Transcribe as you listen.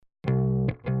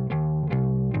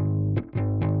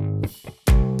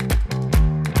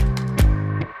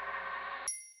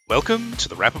Welcome to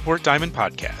the Rappaport Diamond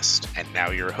Podcast, and now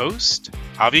your host,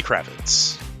 Avi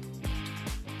Kravitz.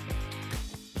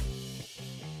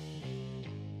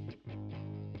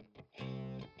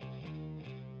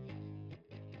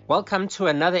 Welcome to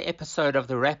another episode of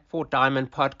the Rappaport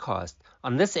Diamond Podcast.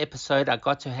 On this episode, I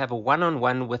got to have a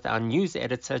one-on-one with our news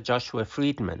editor, Joshua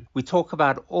Friedman. We talk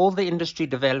about all the industry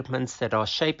developments that are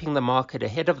shaping the market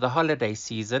ahead of the holiday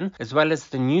season, as well as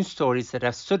the news stories that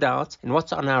have stood out and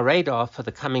what's on our radar for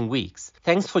the coming weeks.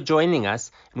 Thanks for joining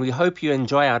us, and we hope you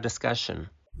enjoy our discussion.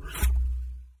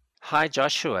 Hi,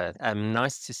 Joshua.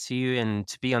 Nice to see you and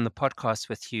to be on the podcast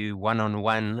with you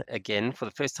one-on-one again for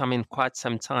the first time in quite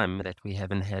some time that we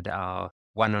haven't had our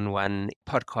one-on-one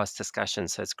podcast discussion.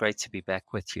 So it's great to be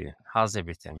back with you. How's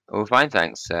everything? Well, fine,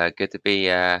 thanks. Good to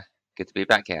be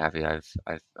back here, Avi.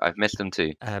 I've missed them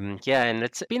too. Yeah, and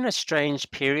it's been a strange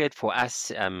period for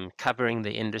us covering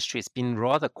the industry. It's been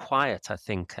rather quiet, I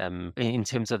think, in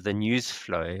terms of the news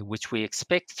flow, which we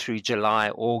expect through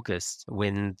July, August,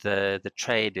 when the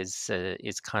trade is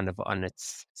kind of on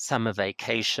its summer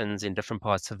vacations in different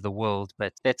parts of the world.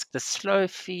 But that's the slow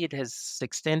feed has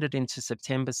extended into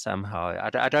September somehow.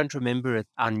 I don't remember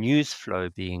our news flow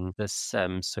being this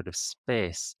sort of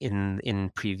sparse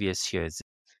in previous years.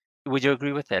 Would you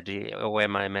agree with that, or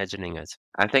am I imagining it?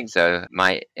 I think so.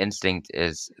 My instinct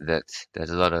is that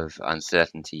there's a lot of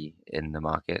uncertainty in the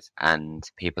market, and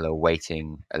people are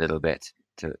waiting a little bit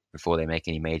before they make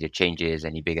any major changes,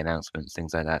 any big announcements,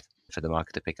 things like that, for the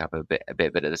market to pick up a bit.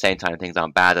 But at the same time, things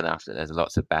aren't bad enough that there's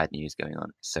lots of bad news going on.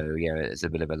 So yeah, it's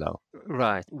a bit of a lull.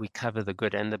 Right. We cover the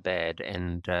good and the bad,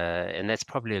 and that's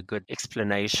probably a good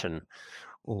explanation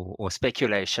or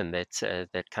speculation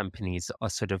that companies are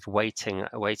sort of waiting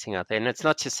out there. And it's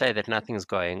not to say that nothing's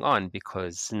going on,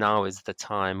 because now is the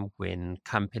time when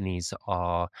companies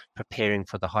are preparing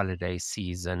for the holiday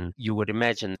season. You would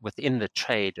imagine within the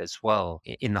trade as well,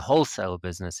 in the wholesale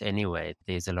business anyway,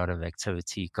 there's a lot of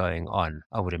activity going on,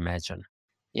 I would imagine.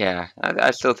 Yeah, I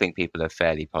still think people are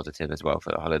fairly positive as well for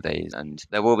the holidays, and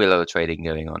there will be a lot of trading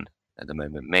going on at the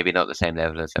moment. Maybe not the same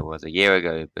level as there was a year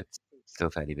ago, but still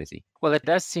fairly busy. Well, it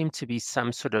does seem to be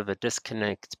some sort of a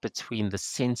disconnect between the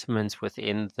sentiment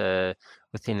within,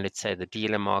 let's say, the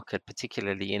dealer market,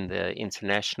 particularly in the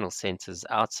international centers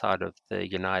outside of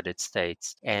the United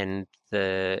States, and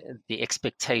the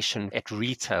expectation at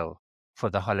retail for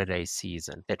the holiday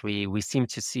season. That we seem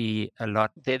to see a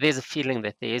lot. There's a feeling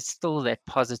that there is still that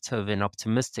positive and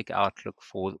optimistic outlook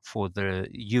for the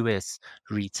US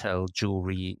retail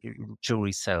jewelry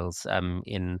sales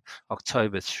in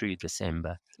October through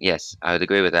December. Yes, I would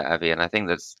agree with that, Avi, and I think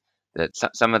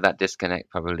some of that disconnect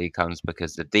probably comes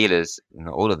because the dealers,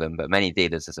 not all of them, but many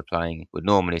dealers would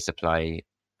normally supply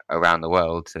around the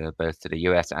world, both to the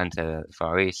US and to the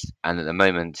Far East. And at the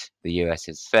moment, the US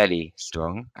is fairly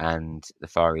strong and the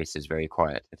Far East is very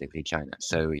quiet, particularly China.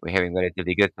 So we're hearing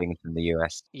relatively good things from the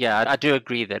US. Yeah, I do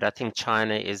agree that I think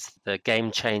China is the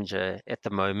game changer at the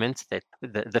moment. That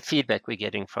the feedback we're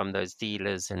getting from those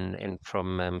dealers and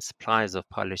from suppliers of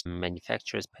polished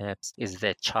manufacturers perhaps is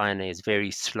that China is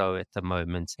very slow at the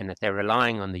moment and that they're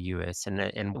relying on the US.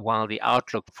 And while the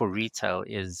outlook for retail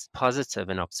is positive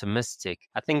and optimistic,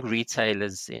 I think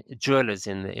jewelers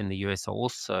in the US are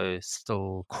also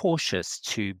still cautious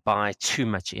to buy too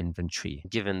much inventory,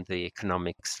 given the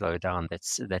economic slowdown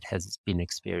that has been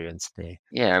experienced there.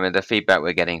 Yeah, I mean, the feedback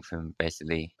we're getting from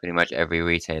basically pretty much every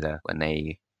retailer when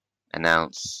they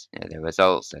announce their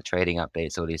results, their trading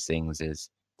updates, all these things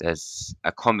is there's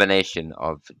a combination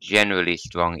of generally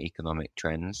strong economic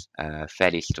trends,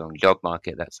 fairly strong job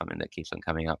market. That's something that keeps on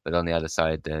coming up. But on the other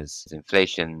side, there's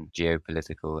inflation,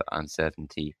 geopolitical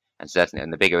uncertainty, and certainly,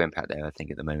 and the bigger impact there, I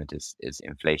think, at the moment is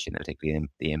inflation, particularly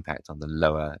the impact on the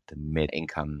lower to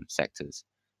mid-income sectors,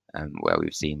 where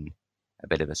we've seen a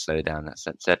bit of a slowdown. That's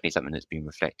certainly something that's been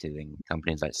reflected in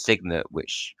companies like Signet,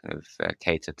 which kind of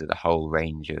cater to the whole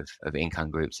range of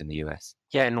income groups in the US.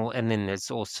 Yeah, and then there's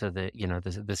also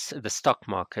the stock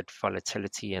market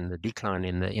volatility and the decline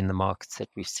in the markets that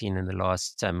we've seen in the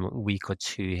last week or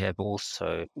two have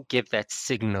also give that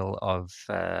signal of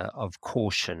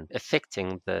caution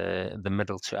affecting the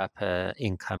middle to upper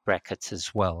income brackets as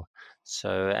well.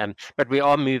 So, but we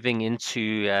are moving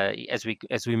into as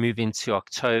we move into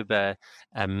October,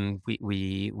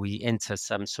 we enter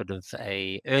some sort of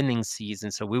a earnings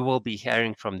season. So we will be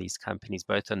hearing from these companies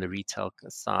both on the retail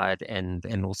side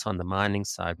and also on the mining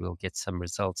side. We'll get some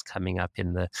results coming up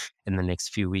in the next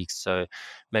few weeks. So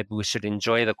maybe we should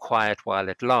enjoy the quiet while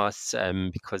it lasts,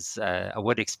 because I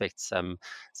would expect some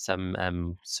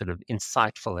sort of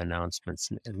insightful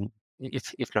announcements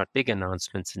if not big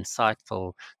announcements,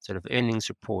 insightful sort of earnings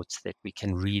reports that we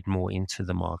can read more into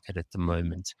the market at the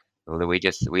moment. Although we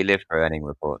live for earning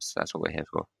reports. That's what we're here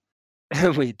for.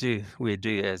 We do,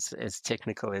 as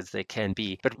technical as they can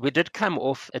be. But we did come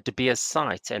off a De Beers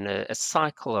site and a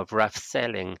cycle of rough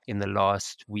selling in the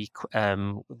last week.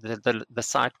 The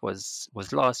site was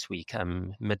last week,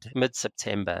 mid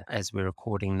September, as we're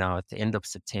recording now at the end of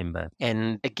September.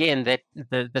 And again, that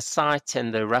the site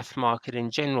and the rough market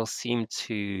in general seem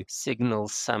to signal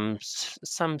some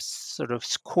sort of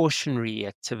cautionary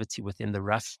activity within the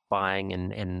rough buying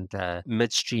and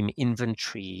midstream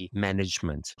inventory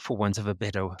management, for want of a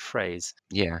better phrase.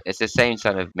 Yeah, it's the same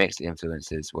sort of mixed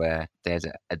influences where there's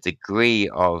a degree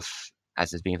of,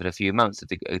 as there's been for a few months,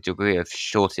 a degree of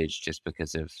shortage just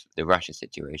because of the Russia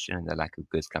situation and the lack of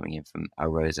goods coming in from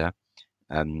Alrosa.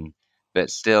 But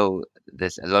still,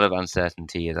 there's a lot of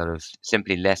uncertainty, a lot of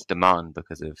simply less demand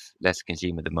because of less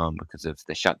consumer demand because of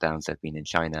the shutdowns that have been in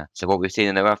China. So what we've seen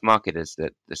in the rough market is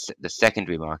that the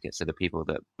secondary market, so the people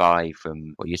that buy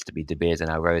from what used to be De Beers and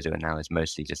Alrosa and now is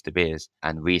mostly just De Beers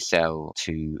and resell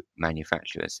to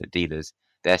manufacturers, so dealers,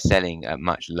 they're selling at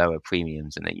much lower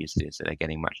premiums than they used to. So they're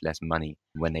getting much less money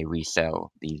when they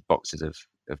resell these boxes of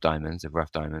diamonds, of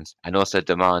rough diamonds. And also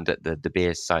demand at the De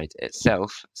Beers site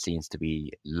itself seems to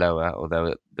be lower,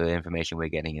 although the information we're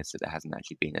getting is that there hasn't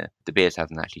actually been De Beers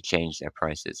hasn't actually changed their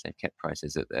prices. They've kept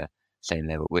prices at the same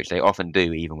level, which they often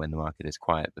do even when the market is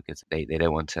quiet, because they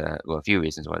don't want to, well, a few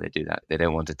reasons why they do that. They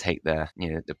don't want to take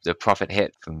the profit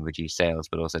hit from reduced sales,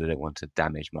 but also they don't want to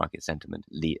damage market sentiment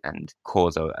and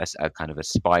cause a kind of a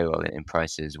spiral in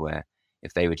prices where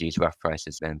if they reduce rough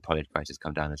prices, then polished prices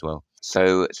come down as well.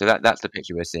 So that's the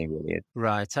picture we're seeing, really.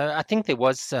 Right. I think there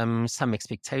was some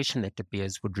expectation that De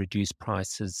Beers would reduce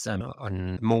prices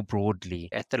on more broadly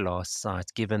at the last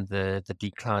site, given the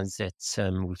declines that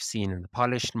we've seen in the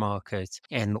polished market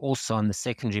and also on the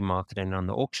secondary market and on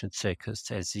the auction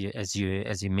circuits, as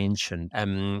you mentioned.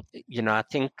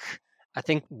 I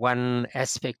think one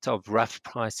aspect of rough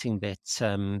pricing that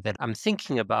I'm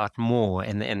thinking about more,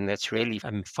 and that's really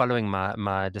following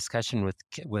my discussion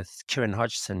with Kieran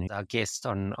Hodgson, our guest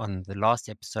on the last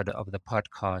episode of the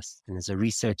podcast, and as a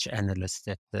research analyst,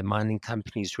 that the mining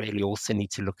companies really also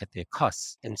need to look at their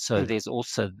costs, and so there's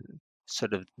also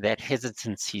sort of that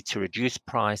hesitancy to reduce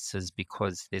prices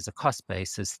because there's a cost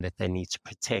basis that they need to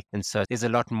protect, and so there's a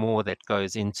lot more that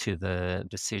goes into the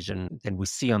decision than we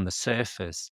see on the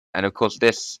surface. And of course,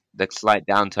 the slight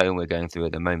downturn we're going through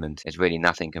at the moment is really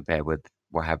nothing compared with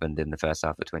what happened in the first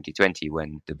half of 2020,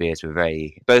 when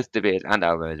both De Beers and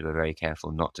Alrosa were very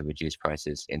careful not to reduce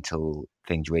prices until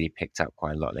things really picked up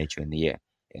quite a lot later in the year,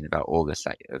 in about August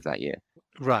of that year.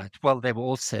 Right. Well, they were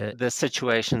also, the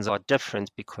situations are different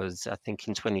because I think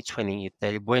in 2020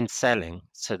 they weren't selling,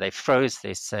 so they froze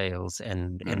their sales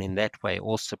and in that way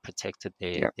also protected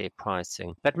their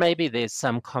pricing. But maybe there's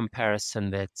some comparison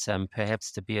that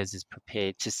perhaps De Beers is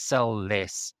prepared to sell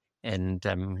less and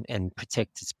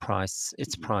protect its price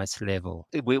level.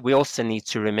 We also need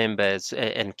to remember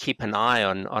and keep an eye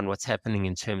on what's happening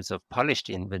in terms of polished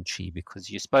inventory, because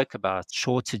you spoke about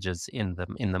shortages in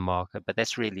the market, but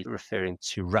that's really referring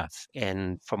to rough.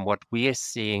 And from what we are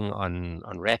seeing on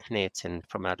RapNet and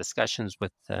from our discussions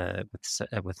with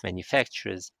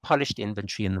manufacturers, polished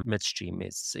inventory in the midstream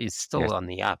is still on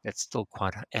the up. It's still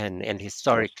quite and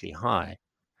historically high.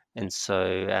 And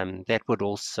so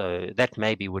that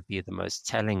maybe would be the most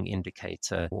telling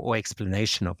indicator or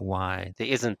explanation of why there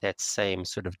isn't that same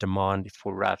sort of demand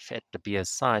for rough at De Beers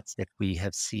sites that we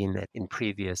have seen in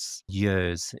previous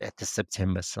years at the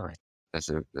September site. That's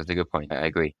a good point. I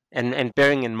agree. And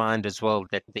bearing in mind as well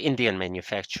that the Indian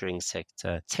manufacturing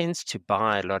sector tends to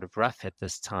buy a lot of rough at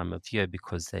this time of year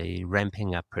because they're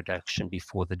ramping up production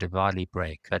before the Diwali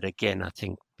break. But again, I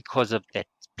think because of that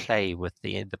play with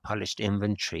the polished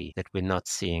inventory that we're not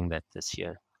seeing that this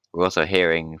year. We're also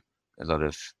hearing a lot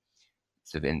of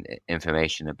sort of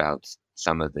information about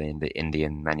some of the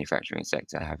Indian manufacturing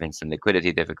sector having some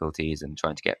liquidity difficulties and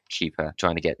trying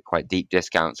to get quite deep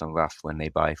discounts on rough when they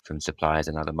buy from suppliers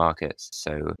in other markets.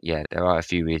 So yeah, there are a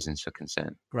few reasons for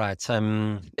concern. Right.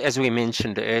 As we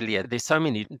mentioned earlier, there's so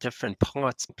many different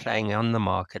parts playing on the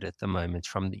market at the moment,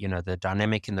 from the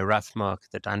dynamic in the rough market,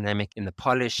 the dynamic in the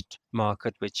polished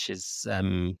market, which is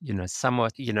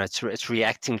somewhat it's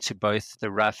reacting to both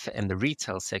the rough and the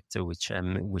retail sector, which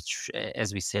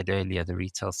as we said earlier, the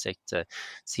retail sector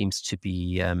seems to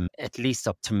be at least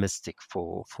optimistic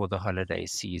for the holiday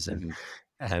season.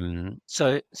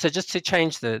 So just to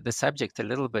change the subject a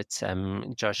little bit,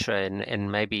 Joshua,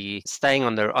 and maybe staying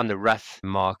on the rough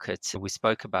market, we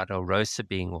spoke about Alrosa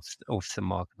being off the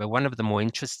market, but one of the more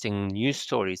interesting news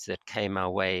stories that came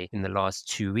our way in the last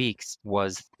 2 weeks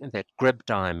was that Grib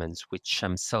Diamonds, which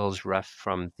sells rough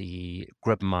from the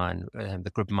Grib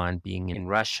mine being in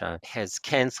Russia, has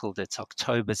cancelled its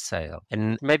October sale.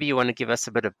 And maybe you want to give us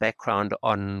a bit of background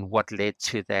on what led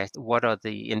to that. What are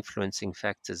the influencing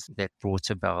factors that brought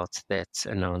about that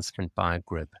announcement by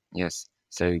Grib? Yes.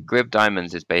 So Grib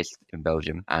Diamonds is based in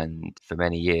Belgium, and for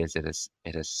many years it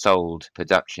has sold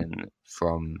production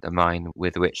from the mine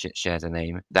with which it shares a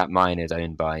name. That mine is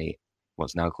owned by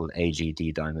what's now called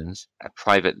AGD Diamonds, a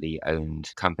privately owned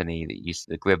company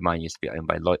the Grib mine used to be owned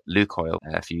by Lukoil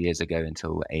a few years ago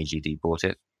until AGD bought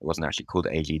it. It wasn't actually called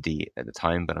AGD at the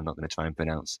time, but I'm not going to try and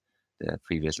pronounce the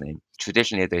previous name.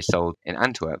 Traditionally, they sold in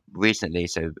Antwerp. Recently,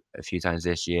 so a few times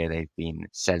this year, they've been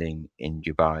selling in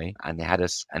Dubai, and they had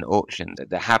an auction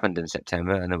that happened in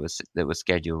September, and that was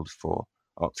scheduled for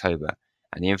October.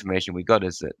 And the information we got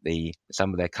is that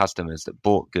some of their customers that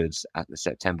bought goods at the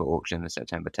September auction, the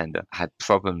September tender, had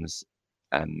problems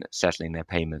settling their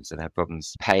payments, and had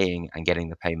problems paying and getting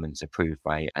the payments approved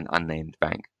by an unnamed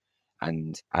bank.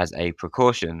 And as a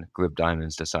precaution, Grib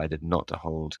Diamonds decided not to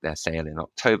hold their sale in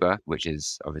October, which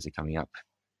is obviously coming up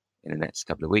in the next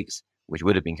couple of weeks, which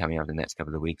would have been coming up in the next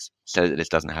couple of weeks, so that this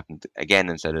doesn't happen again,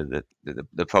 and so that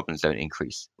the problems don't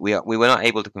increase. We were not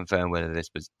able to confirm whether this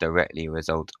was directly a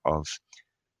result of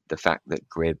the fact that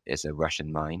Grib is a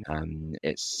Russian mine.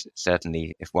 It's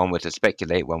certainly, if one were to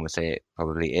speculate, one would say it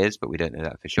probably is, but we don't know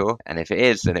that for sure. And if it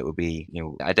is, then it would be,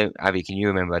 Avi, can you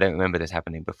remember? I don't remember this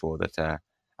happening before. That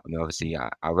obviously,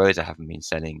 our Rosa haven't been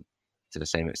selling to the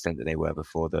same extent that they were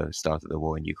before the start of the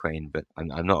war in Ukraine, but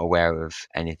I'm not aware of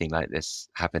anything like this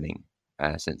happening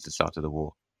since the start of the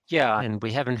war. Yeah, and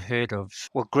we haven't heard of,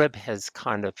 well, Grib has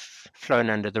kind of flown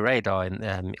under the radar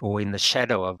or in the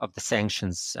shadow of the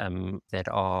sanctions that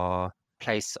are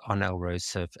placed on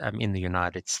Alrosa in the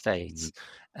United States.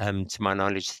 To my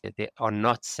knowledge, there are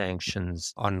not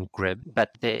sanctions on Grib, but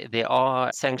there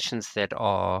are sanctions that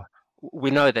are.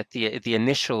 We know that the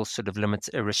initial sort of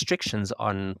restrictions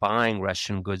on buying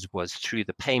Russian goods was through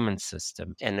the payment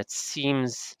system, and it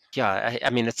seems,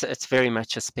 I mean, it's very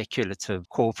much a speculative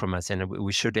call from us, and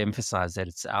we should emphasize that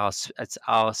it's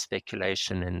our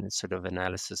speculation and sort of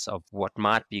analysis of what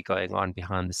might be going on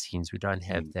behind the scenes. We don't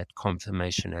have that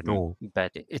confirmation at all,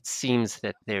 but it seems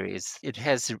that it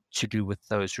has to do with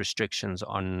those restrictions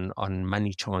on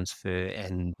money transfer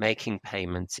and making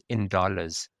payments in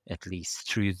dollars, at least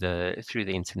through the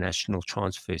international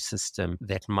transfer system,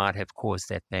 that might have caused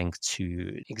that bank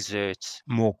to exert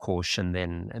more caution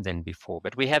than before.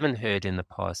 But we haven't heard in the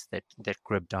past that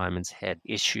Grib Diamonds had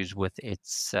issues with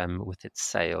its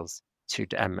sales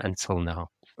until now.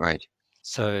 Right.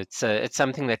 So it's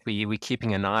something that we're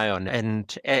keeping an eye on,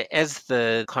 and as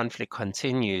the conflict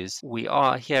continues, we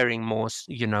are hearing more.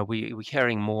 We're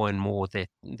hearing more and more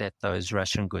that those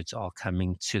Russian goods are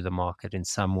coming to the market in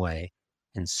some way.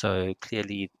 And so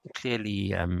clearly,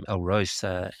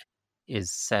 Alrosa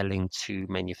is selling to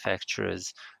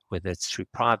manufacturers, whether it's through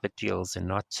private deals and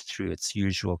not through its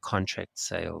usual contract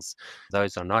sales.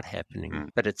 Those are not happening.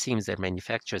 But it seems that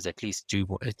manufacturers at least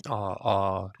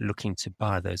are looking to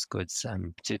buy those goods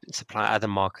to supply other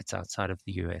markets outside of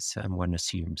the US, one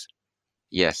assumes.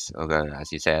 Yes, although,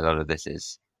 as you say, a lot of this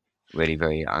is really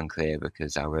very unclear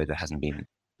because Alrosa hasn't been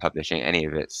publishing any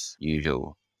of its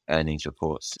usual earnings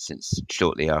reports since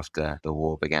shortly after the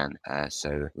war began.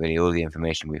 So really, all the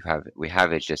information we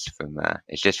have is just from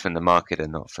the market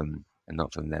and not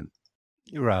from them.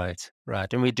 Right,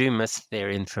 and we do miss their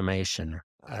information.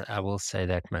 I will say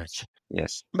that much.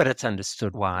 Yes. But it's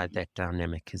understood why that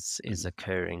dynamic is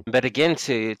occurring. But again,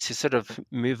 to sort of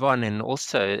move on, and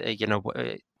also,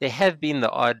 there have been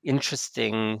the odd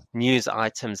interesting news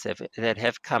items that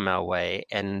have come our way.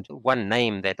 And one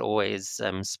name that always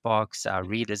sparks our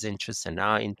readers' interest and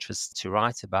our interest to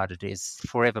write about it is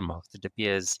Forevermark, the De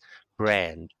Beers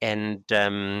brand. And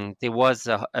there was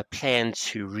a plan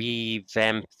to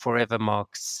revamp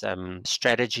Forevermark's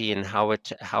strategy and how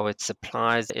it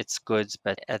supplies its goods,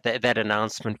 but that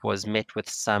announcement was met with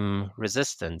some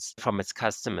resistance from its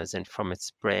customers and from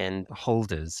its brand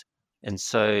holders. And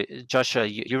so, Joshua,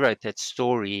 you wrote that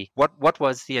story. What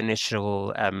was the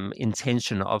initial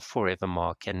intention of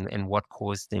Forevermark, and what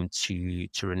caused them to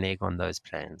renege on those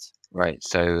plans? Right.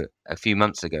 So a few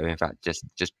months ago, in fact, just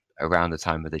around the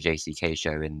time of the JCK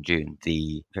show in June,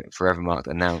 the Forevermark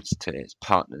announced to its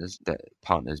partners, that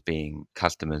partners being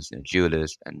customers,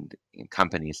 jewelers and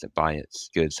companies that buy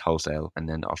its goods wholesale and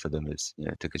then offer them as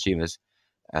to consumers,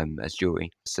 as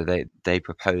jewelry. So they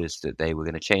proposed that they were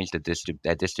going to change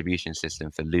their distribution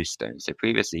system for loose stones. So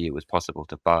previously it was possible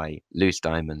to buy loose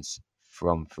diamonds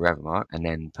from Forevermark and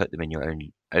then put them in your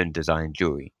own design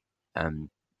jewelry.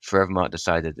 Forevermark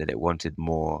decided that it wanted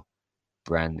more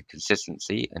brand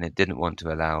consistency, and it didn't want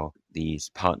to allow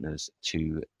these partners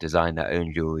to design their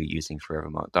own jewelry using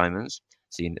Forevermark diamonds.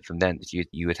 So from then,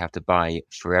 you would have to buy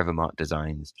Forevermark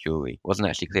designs jewelry. It wasn't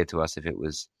actually clear to us if it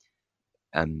was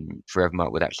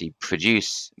Forevermark would actually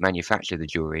manufacture the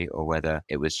jewelry, or whether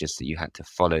it was just that you had to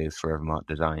follow Forevermark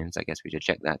designs. I guess we should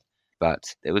check that. But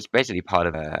it was basically part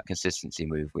of a consistency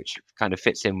move, which kind of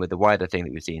fits in with the wider thing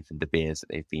that we've seen from De Beers, that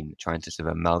they've been trying to sort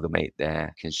of amalgamate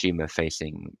their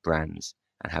consumer-facing brands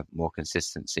and have more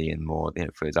consistency and more,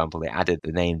 for example, they added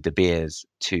the name De Beers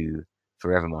to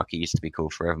Forevermark. It used to be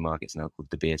called Forevermark. It's now called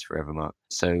De Beers Forevermark.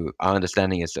 So our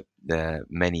understanding is that the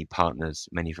many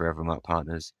Forevermark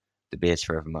partners, the Beers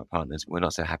Forevermark partners, were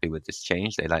not so happy with this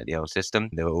change. They liked the old system.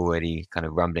 They were already kind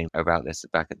of rumbling about this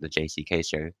back at the JCK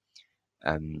show.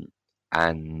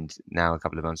 And now a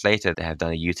couple of months later, they have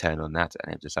done a U-turn on that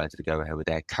and have decided to go ahead with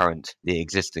the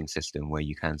existing system where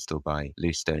you can still buy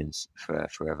loose stones for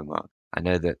Forevermark. I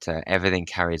know that everything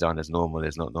carries on as normal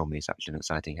is not normally such an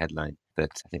exciting headline, but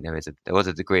I think there was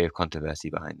a degree of controversy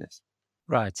behind this.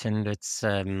 Right, and it's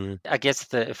I guess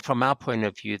from our point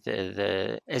of view,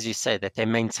 as you say, that they're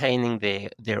maintaining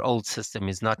their old system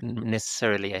is not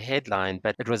necessarily a headline,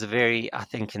 but it was a very, I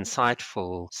think,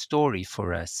 insightful story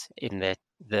for us in that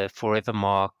the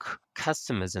Forevermark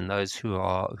customers and those who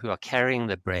are carrying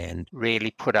the brand really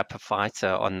put up a fighter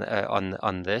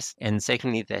on this, and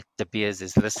secondly that De Beers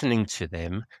is listening to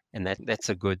them, and that's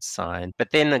a good sign.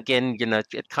 But then again,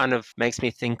 it kind of makes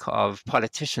me think of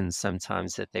politicians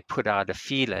sometimes, that they put out a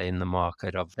feeler in the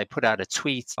market, they put out a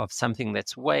tweet of something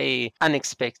that's way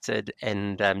unexpected,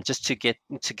 and just to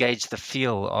gauge the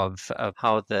feel of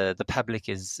how the public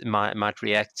might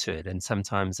react to it. And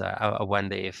sometimes I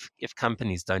wonder if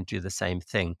companies don't do the same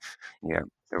thing. Yeah,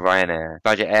 the Ryanair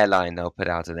budget airline, they'll put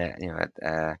out an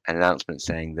announcement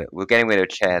saying that we're getting rid of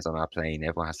chairs on our plane.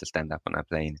 Everyone has to stand up on our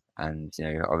plane, and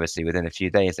obviously within a few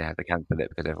days they have to cancel it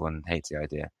because everyone hates the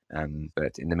idea.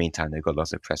 But in the meantime, they've got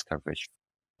lots of press coverage.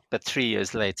 But 3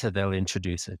 years later, they'll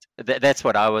introduce it. That's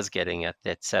what I was getting at.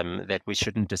 That we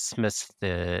shouldn't dismiss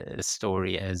the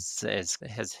story as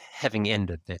having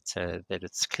ended. That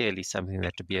it's clearly something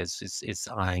that De Beers is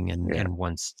eyeing and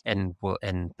wants, and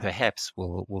perhaps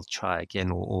will try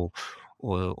again, or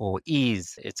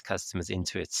ease its customers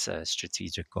into its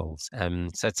strategic goals.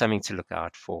 So it's something to look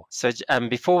out for. So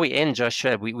before we end,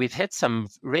 Joshua, we've had some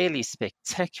really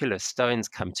spectacular stones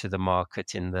come to the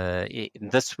market in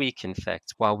this week. In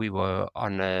fact, while we were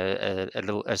on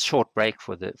a short break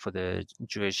for the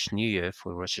Jewish New Year,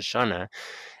 for Rosh Hashanah.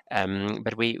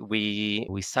 But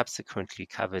we subsequently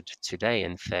covered today,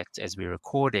 in fact, as we're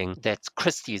recording, that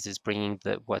Christie's is bringing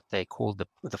what they call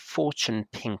the Fortune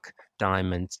Pink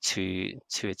diamond to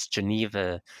its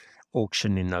Geneva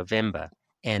auction in November.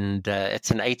 And it's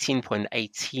an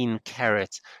 18.18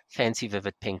 carat fancy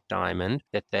vivid pink diamond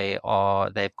that they've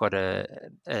got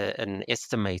an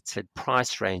estimated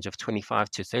price range of $25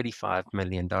 to $35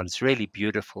 million. Really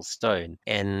beautiful stone,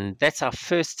 and that's our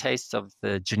first taste of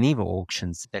the Geneva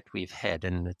auctions that we've had,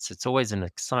 and it's always an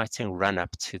exciting run up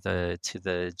to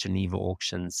the Geneva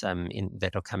auctions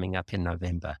that are coming up in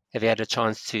November. Have you had a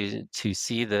chance to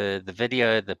see the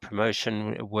video, the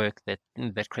promotion work that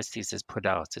Christie's has put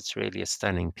out? It's really a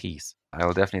stunning piece. I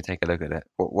will definitely take a look at it.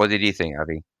 What did you think,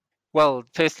 Avi? Well,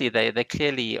 firstly, they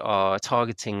clearly are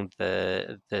targeting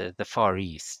the Far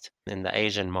East in the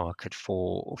Asian market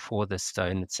for the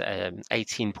stone. It's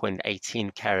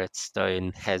 18.18 carat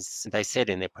stone. They said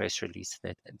in their press release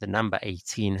that the number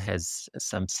 18 has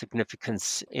some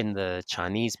significance in the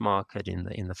Chinese market,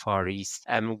 in the Far East.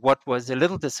 What was a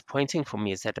little disappointing for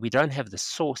me is that we don't have the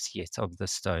source yet of the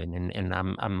stone, and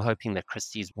I'm hoping that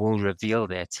Christie's will reveal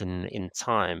that in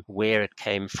time, where it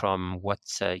came from,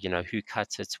 who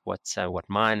cut it, what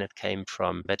mine it came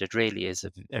from. But it really is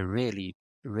a really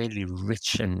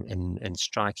rich and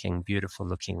striking, beautiful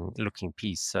looking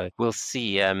piece. So we'll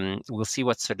see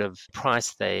what sort of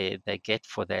price they get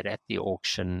for that at the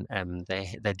auction.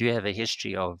 They do have a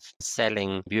history of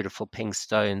selling beautiful pink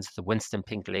stones. The Winston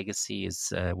Pink Legacy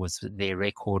was their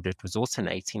record. It was also an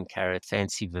 18 carat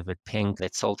fancy vivid pink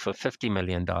that sold for $50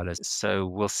 million. So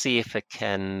we'll see if they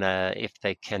can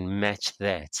match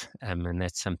that, and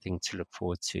that's something to look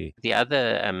forward to. The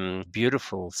other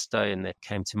beautiful stone that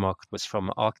came to market was from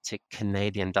Arctic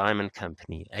Canadian Diamond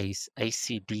Company,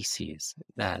 ACDCs.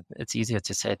 It's easier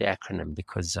to say the acronym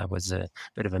because I was a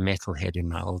bit of a metalhead in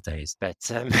my old days. But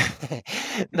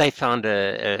they found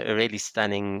a really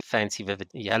stunning, fancy, vivid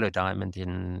yellow diamond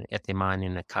at their mine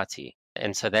in Ekati.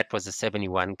 And so that was a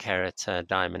 71 carat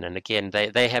diamond. And again,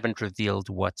 they haven't revealed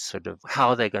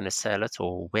how they're going to sell it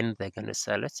or when they're going to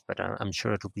sell it, but I'm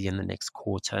sure it'll be in the next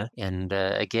quarter. And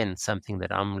again, something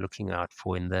that I'm looking out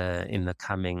for in the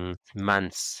coming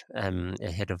months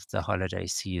ahead of the holiday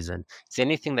season. Is there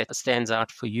anything that stands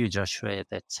out for you, Joshua,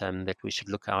 that we should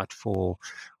look out for,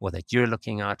 or that you're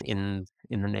looking out in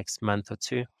the next month or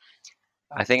two?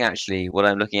 I think actually what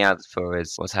I'm looking out for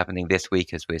is what's happening this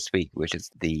week as we speak, which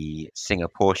is the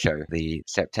Singapore show, the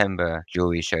September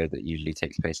jewelry show that usually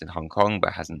takes place in Hong Kong,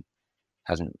 but hasn't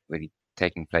really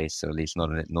taken place, or at least not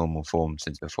in its normal form,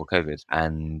 since before COVID.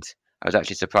 And I was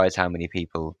actually surprised how many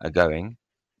people are going.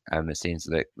 It seems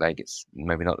like it's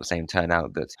maybe not the same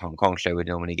turnout that Hong Kong show would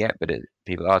normally get, but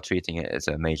people are treating it as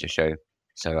a major show.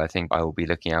 So I think I will be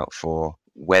looking out for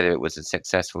whether it was a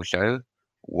successful show,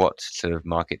 what sort of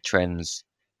market trends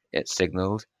it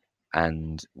signaled,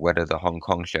 and whether the Hong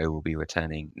Kong show will be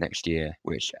returning next year,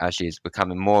 which actually is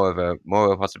becoming more of a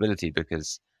possibility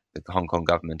because the Hong Kong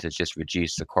government has just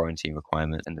reduced the quarantine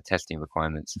requirement and the testing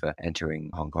requirements for entering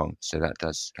Hong Kong. So that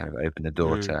does kind of open the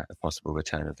door to a possible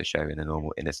return of the show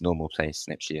in its normal place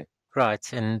next year. Right,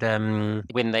 and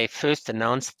when they first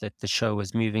announced that the show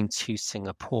was moving to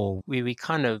Singapore, we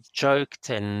kind of joked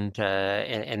or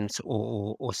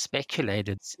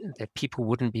speculated that people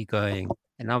wouldn't be going.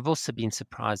 And I've also been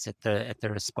surprised at the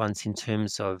response in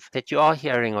terms of that you are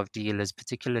hearing of dealers,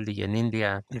 particularly in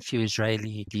India, a few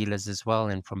Israeli dealers as well,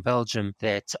 and from Belgium,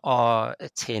 that are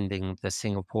attending the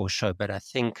Singapore show. But I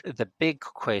think the big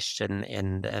question,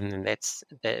 and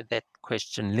that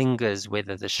question lingers,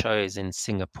 whether the show is in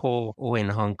Singapore or in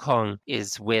Hong Kong,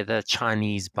 is whether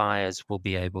Chinese buyers will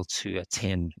be able to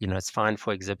attend. It's fine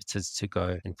for exhibitors to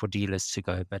go and for dealers to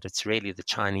go, but it's really the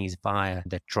Chinese buyer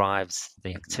that drives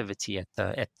the activity at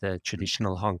the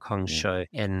traditional Hong Kong show.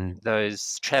 And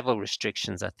those travel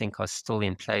restrictions, I think, are still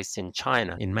in place in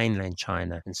China, in mainland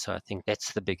China. And so I think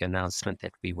that's the big announcement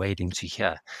that we're waiting to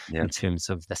hear in terms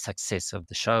of the success of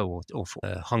the show or for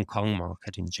the Hong Kong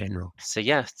market in general. So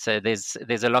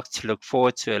there's a lot to look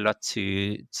forward to, a lot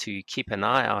to keep an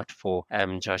eye out for,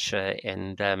 Joshua.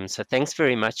 And so thanks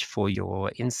very much for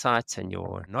your insights and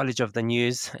your knowledge of the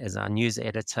news as our news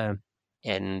editor,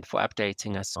 and for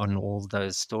updating us on all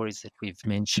those stories that we've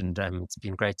mentioned. It's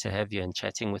been great to have you and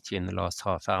chatting with you in the last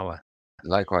half hour.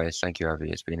 Likewise, thank you, Avi.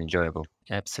 It's been enjoyable.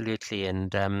 Absolutely.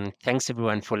 And thanks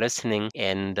everyone for listening.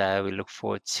 And we look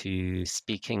forward to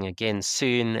speaking again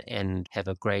soon, and have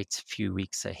a great few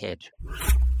weeks ahead.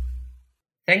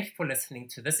 Thank you for listening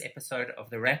to this episode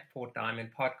of the Rappaport Diamond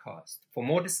Podcast. For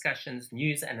more discussions,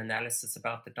 news, and analysis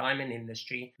about the diamond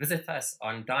industry, visit us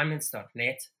on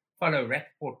diamonds.net. Follow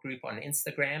Rappaport Group on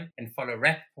Instagram, and follow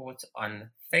Rappaport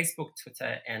on Facebook,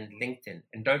 Twitter, and LinkedIn.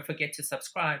 And don't forget to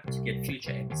subscribe to get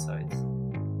future episodes.